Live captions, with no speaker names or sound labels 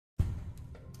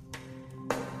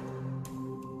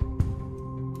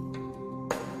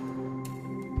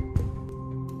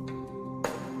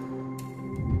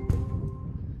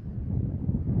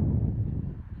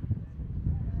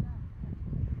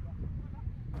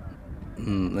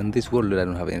In this world, I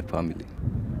don't have any family.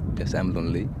 Yes, I'm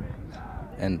lonely,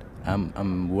 and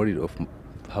I'm worried of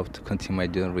how to continue my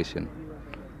generation.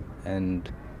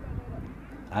 And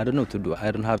I don't know what to do.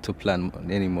 I don't have to plan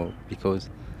anymore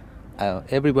because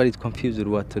everybody's confused with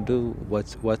what to do.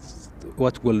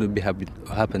 What will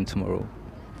happen tomorrow,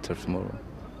 after tomorrow?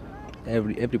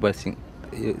 Everybody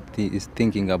is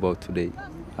thinking about today.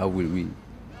 How will we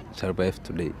survive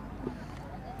today?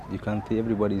 You can see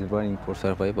everybody is running for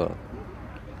survival,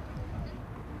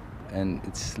 and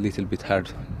it's a little bit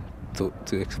hard to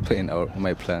explain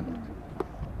my plan.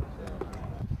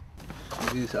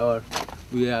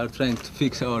 We are trying to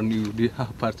fix our new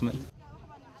apartment.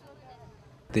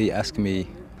 They ask me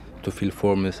to fill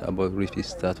forms about refugee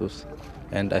status,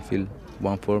 and I fill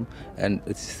one form, and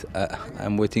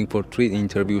I'm waiting for 3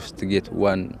 interviews to get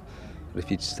 1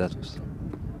 refugee status.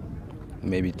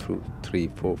 Maybe through 3,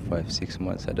 4, 5, 6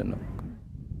 months, I don't know.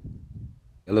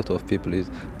 A lot of people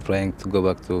is trying to go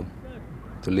back to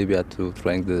Libya, to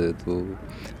cross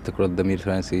the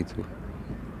Mediterranean Sea to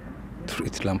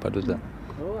reach Lampedusa,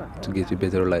 to get a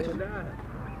better life.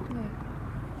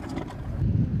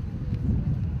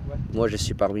 Moi, je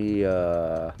suis parmi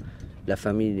la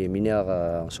famille des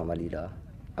mineurs en Somalie, là.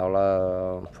 Alors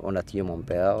là, on a tué mon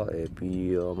père, et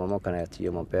puis au moment qu'on a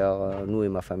tué mon père, nous et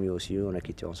ma famille aussi, on a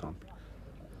quitté ensemble.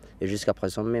 Et jusqu'à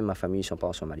présent, même ma famille, ils ne sont pas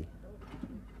en Somalie.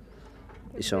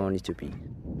 Ils sont en Éthiopie.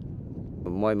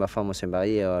 Moi et ma femme, on s'est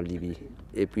mariés en Libye.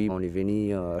 Et puis, on est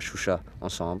venus à Choucha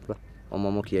ensemble, au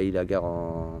moment qu'il y a eu la guerre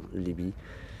en Libye.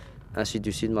 Ainsi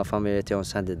de suite, ma femme elle était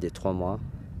enceinte de 3 mois.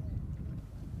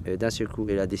 Et d'un seul coup,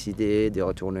 elle a décidé de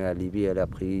retourner à Libye. Elle a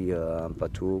pris un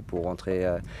bateau pour rentrer.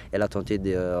 Elle a tenté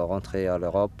de rentrer à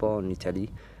l'Europe, en Italie.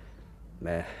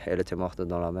 Mais elle était morte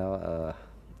dans la mer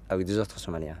avec 2 autres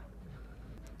Somaliens.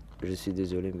 Je suis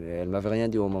désolé, mais elle ne m'avait rien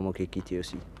dit au moment qu'elle quittait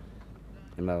aussi.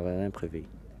 Elle ne m'avait rien prévu.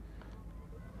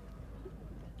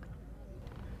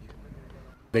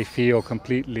 They feel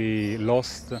completely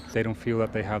lost. They don't feel that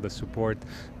they have the support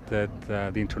that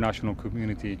the international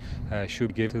community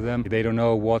should give to them. They don't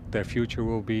know what their future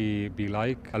will be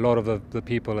like. A lot of the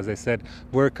people, as I said,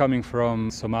 were coming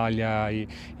from Somalia,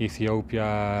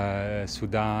 Ethiopia,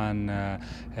 Sudan,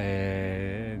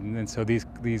 and so these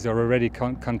are already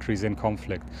countries in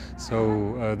conflict.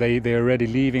 So they're already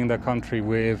leaving the country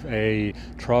with a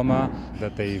trauma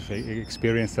that they've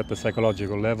experienced at the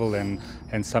psychological level and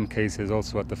in some cases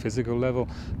also at the physical level.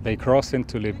 They cross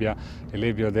into Libya. In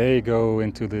Libya, they go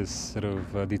into this sort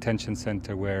of detention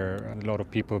center where a lot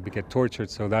of people get tortured,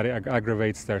 so that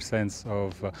aggravates their sense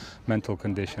of mental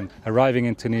condition. Arriving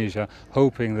in Tunisia,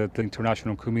 hoping that the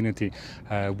international community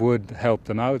would help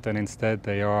them out, and instead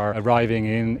they are arriving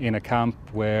in a camp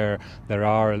where there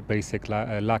are a basic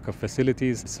lack of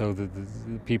facilities, so the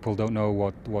people don't know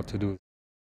what to do.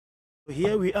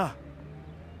 Here we are.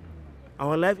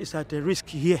 Our life is at a risk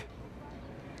here.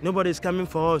 Nobody is coming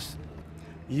for us.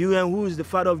 UN, who is the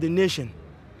father of the nation,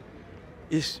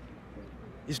 is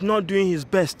not doing his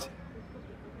best.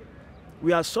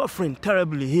 We are suffering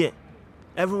terribly here.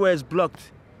 Everywhere is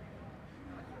blocked.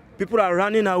 People are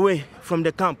running away from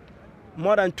the camp.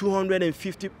 More than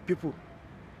 250 people,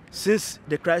 since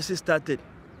the crisis started,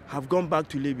 have gone back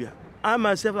to Libya. I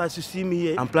myself, as you see me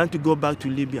here, I'm planning to go back to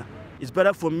Libya. It's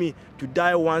better for me to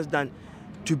die once than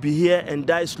to be here and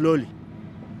die slowly.